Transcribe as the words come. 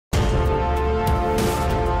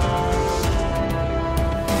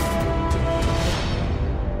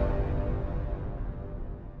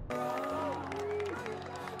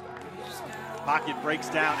breaks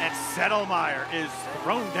down, and Settlemyre is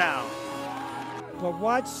thrown down. But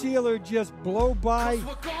watch Sieler just blow by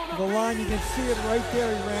the line. You can see it right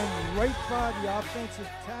there. He ran right by the offensive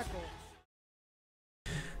tackle.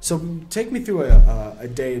 So take me through a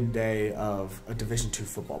day-to-day of a Division II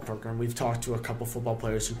football program. We've talked to a couple football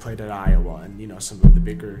players who played at Iowa and, some of the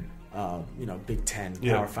bigger, Big Ten,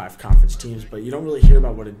 Power 5 conference teams, but you don't really hear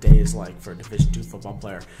about what a day is like for a Division II football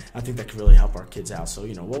player. I think that could really help our kids out. So,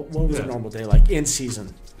 what was a normal day like in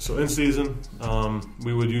season? So in season,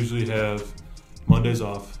 we would usually have Mondays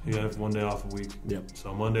off. You have one day off a week. Yep.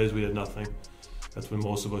 So Mondays we had nothing. That's when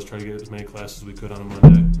most of us try to get as many classes as we could on a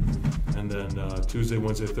Monday. And then Tuesday,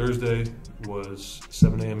 Wednesday, Thursday was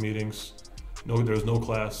 7 a.m. meetings. There was no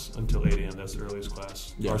class until 8 a.m. That's the earliest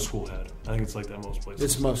class our school had. I think it's like that most places.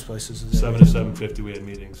 It's most places. 7 to 7:50 we had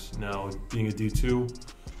meetings. Now, being a D2,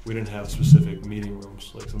 we didn't have specific meeting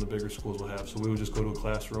rooms like some of the bigger schools will have. So we would just go to a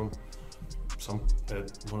classroom,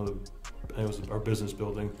 at one of the, I think it was our business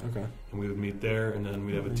building. Okay. And we would meet there, and then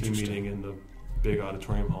we'd have a team meeting in the big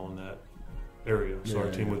auditorium hall in that area. So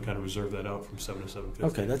our team would kind of reserve that out from 7 to 7:50.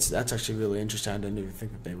 Okay, that's actually really interesting. I didn't even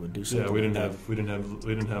think that they would do something. Yeah, we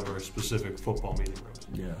didn't have our specific football meeting rooms.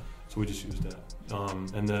 Yeah. So we just used that.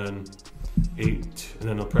 And then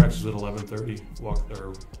the practice was at 11:30.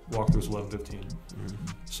 Walkthrough was 11:15.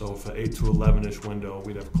 So for 8 to 11ish window,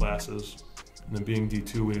 we'd have classes. And then being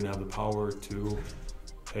D2, we didn't have the power to,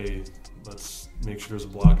 hey, let's make sure there's a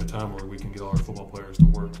block of time where we can get all our football players to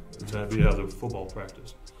work to have the football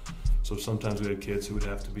practice. So sometimes we had kids who would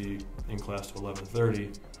have to be in class to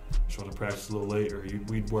 11:30, show up to practice a little late, or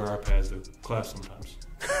we'd wear our pads to class sometimes.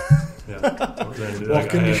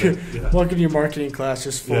 Welcome to your marketing class,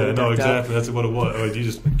 just full. Yeah, no, exactly. That's what it was. Like, you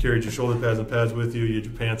just carried your shoulder pads and pads with you. You had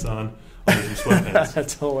your pants on, and your sweatpants.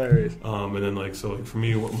 That's hilarious. And then for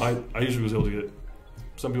me, I usually was able to get.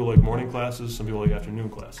 Some people like morning classes, some people like afternoon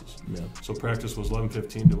classes. Yeah. So practice was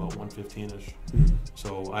 11:15 to about 1:15ish.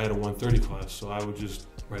 So I had a 1:30 class, so I would just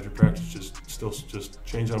right after practice just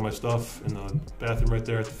change out of my stuff in the bathroom right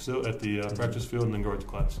there at the practice field, and then go right to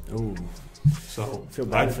class. Ooh. So I feel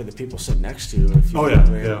bad for the people sitting next to you.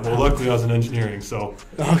 Yeah. Well, luckily I was in engineering, so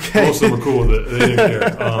most of them were cool with it. They didn't care.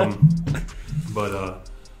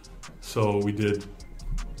 So we did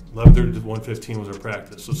 11:30 to 1:15 was our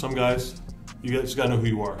practice. So some guys, you just got to know who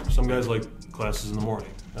you are. Some guys like classes in the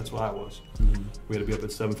morning. That's what I was. We had to be up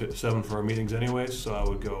at 7 for our meetings anyways, so I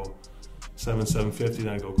would go 7:50, then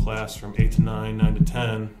I'd go class from 8 to 9, 9 to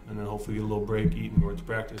 10, and then hopefully get a little break, eat, and go to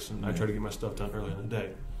practice. And I try to get my stuff done early in the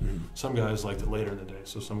day. Some guys liked it later in the day,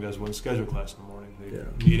 so some guys wouldn't schedule class in the morning.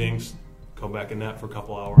 They meetings, go back and nap for a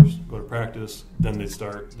couple hours, go to practice, then they'd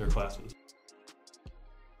start their classes.